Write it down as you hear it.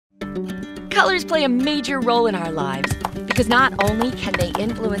Colors play a major role in our lives because not only can they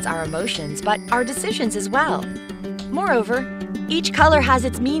influence our emotions, but our decisions as well. Moreover, each color has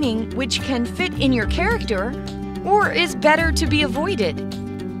its meaning, which can fit in your character or is better to be avoided.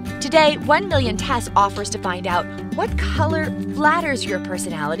 Today, 1 Million Tests offers to find out what color flatters your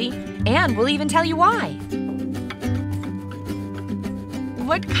personality, and we'll even tell you why.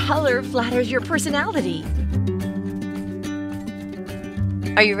 What color flatters your personality?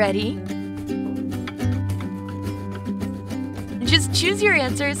 Are you ready? Just choose your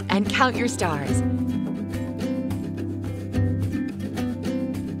answers and count your stars.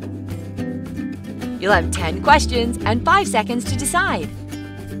 You'll have 10 questions and 5 seconds to decide.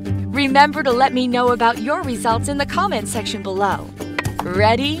 Remember to let me know about your results in the comments section below.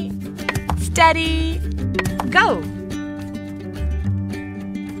 Ready, steady, go!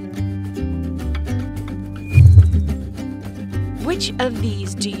 Which of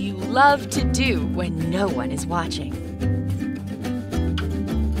these do you love to do when no one is watching?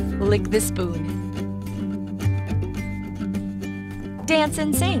 Lick the spoon. Dance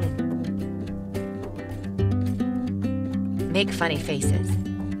and sing. Make funny faces.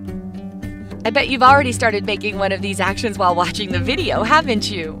 I bet you've already started making one of these actions while watching the video, haven't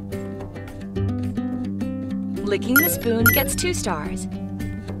you? Licking the spoon gets 2 stars.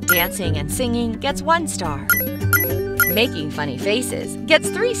 Dancing and singing gets 1 star. Making funny faces gets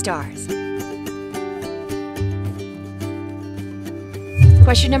 3 stars.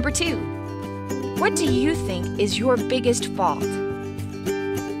 Question number 2. What do you think is your biggest fault?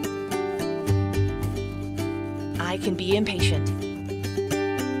 I can be impatient.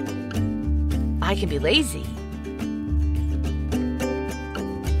 I can be lazy.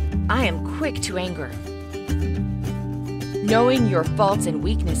 I am quick to anger. Knowing your faults and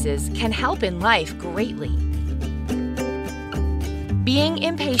weaknesses can help in life greatly. Being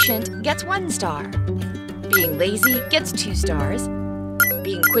impatient gets 1 star. Being lazy gets 2 stars.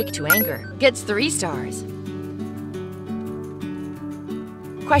 Being quick to anger gets 3 stars.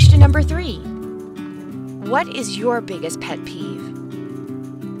 Question number 3. What is your biggest pet peeve?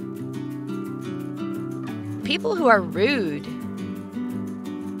 People who are rude.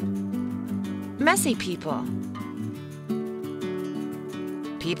 Messy people.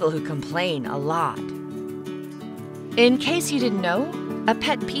 People who complain a lot. In case you didn't know, a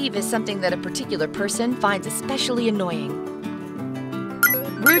pet peeve is something that a particular person finds especially annoying.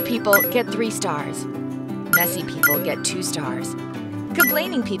 Rude people get 3 stars. Messy people get 2 stars.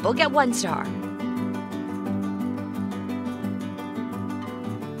 Complaining people get 1 star.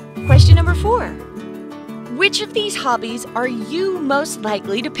 Question number 4. Which of these hobbies are you most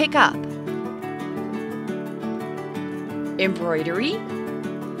likely to pick up? Embroidery,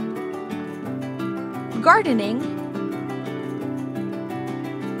 gardening,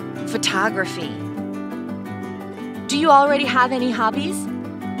 photography. Do you already have any hobbies?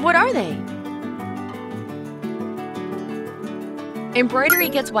 What are they? Embroidery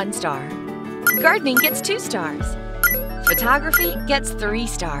gets 1 star. Gardening gets 2 stars. Photography gets 3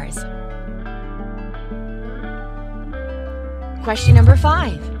 stars. Question number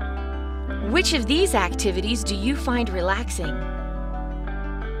 5. Which of these activities do you find relaxing?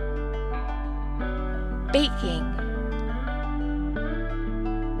 Baking.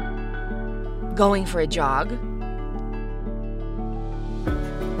 Going for a jog.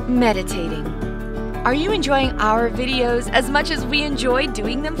 Meditating. Are you enjoying our videos as much as we enjoy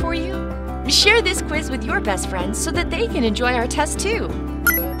doing them for you? Share this quiz with your best friends so that they can enjoy our test too.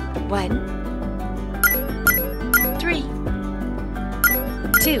 1, 3,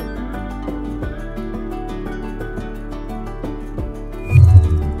 2.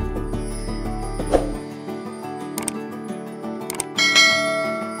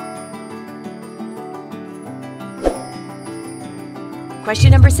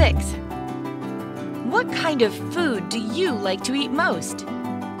 Question number 6. What kind of food do you like to eat most?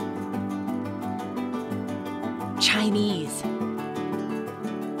 Chinese,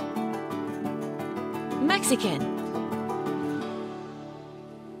 Mexican,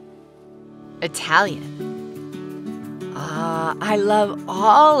 Italian. I love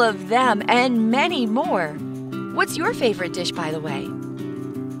all of them and many more. What's your favorite dish, by the way?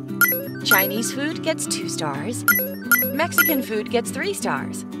 Chinese food gets 2 stars. Mexican food gets 3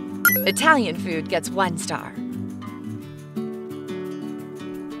 stars. Italian food gets 1 star.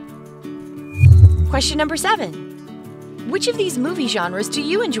 Question number 7. Which of these movie genres do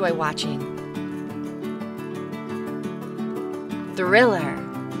you enjoy watching? Thriller,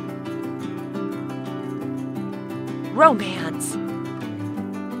 romance,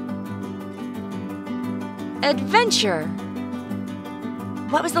 adventure,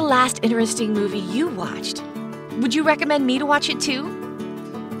 What was the last interesting movie you watched? Would you recommend me to watch it too?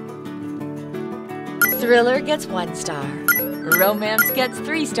 Thriller gets 1 star. Romance gets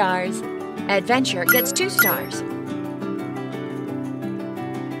 3 stars. Adventure gets 2 stars.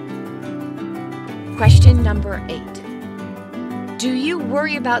 Question number 8. Do you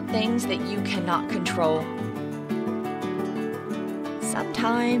worry about things that you cannot control?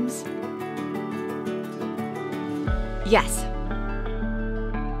 Sometimes. Yes.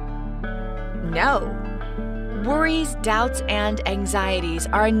 No. Worries, doubts, and anxieties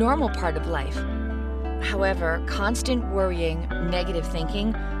are a normal part of life. However, constant worrying, negative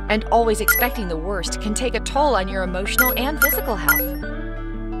thinking, and always expecting the worst can take a toll on your emotional and physical health.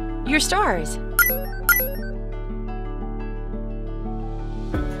 Your stars.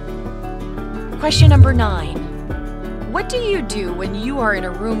 Question number 9. What do you do when you are in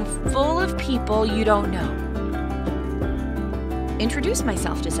a room full of people you don't know? Introduce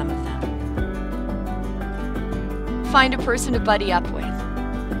myself to some of them. Find a person to buddy up with.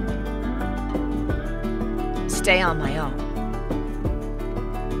 Stay on my own.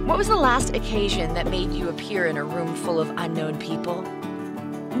 What was the last occasion that made you appear in a room full of unknown people?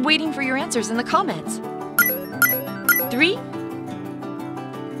 I'm waiting for your answers in the comments. 3,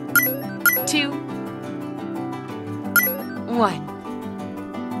 2,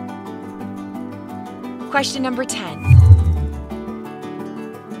 1. Question number 10.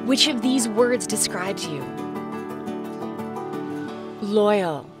 Which of these words describes you?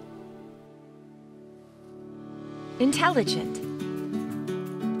 Loyal. Intelligent.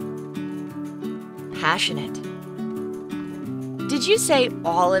 Passionate. Did you say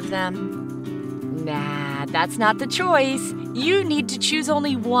all of them? Nah, that's not the choice. You need to choose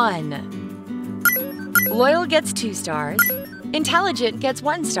only one. Loyal gets 2 stars. Intelligent gets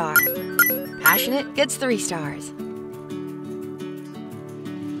 1 star. Passionate gets 3 stars.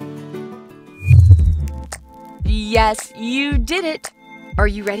 Yes, you did it! Are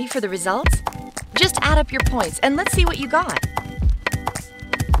you ready for the results? Just add up your points and let's see what you got.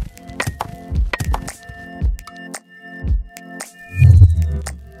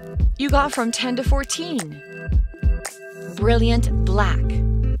 You got from 10 to 14. Brilliant black.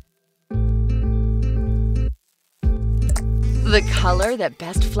 The color that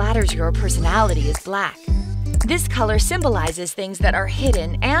best flatters your personality is black. This color symbolizes things that are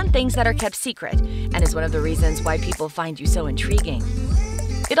hidden and things that are kept secret, and is one of the reasons why people find you so intriguing.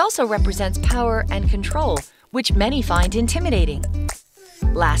 It also represents power and control, which many find intimidating.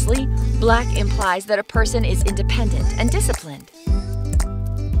 Lastly, black implies that a person is independent and disciplined.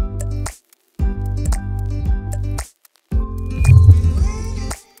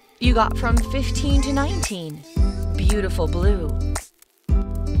 You got from 15 to 19. Beautiful blue.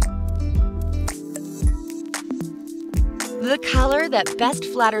 The color that best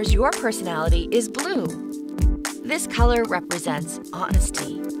flatters your personality is blue. This color represents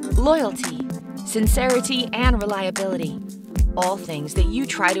honesty, loyalty, sincerity, and reliability. All things that you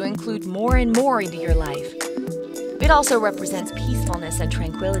try to include more and more into your life. It also represents peacefulness and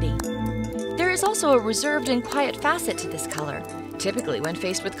tranquility. There is also a reserved and quiet facet to this color, typically when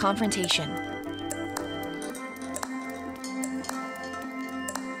faced with confrontation.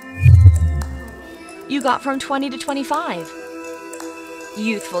 You got from 20 to 25.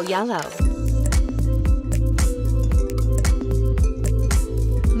 Youthful yellow.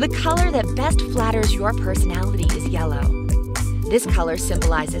 The color that best flatters your personality is yellow. This color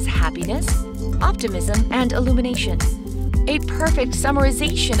symbolizes happiness, optimism, and illumination. A perfect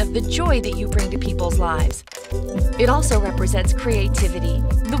summarization of the joy that you bring to people's lives. It also represents creativity,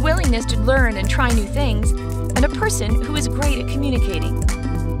 the willingness to learn and try new things, and a person who is great at communicating.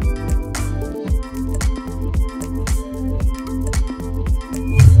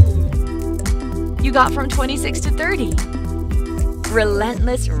 You got from 26 to 30.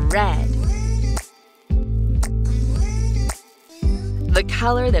 Relentless red. The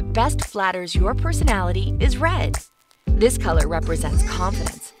color that best flatters your personality is red. This color represents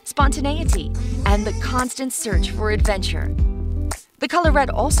confidence, spontaneity, and the constant search for adventure. The color red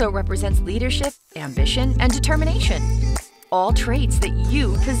also represents leadership, ambition, and determination. All traits that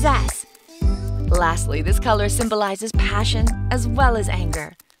you possess. Lastly, this color symbolizes passion as well as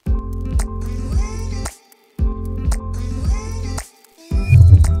anger.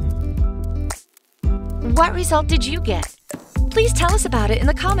 What result did you get? Please tell us about it in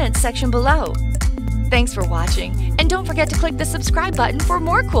the comments section below. Thanks for watching, and don't forget to click the subscribe button for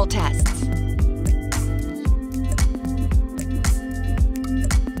more cool tests.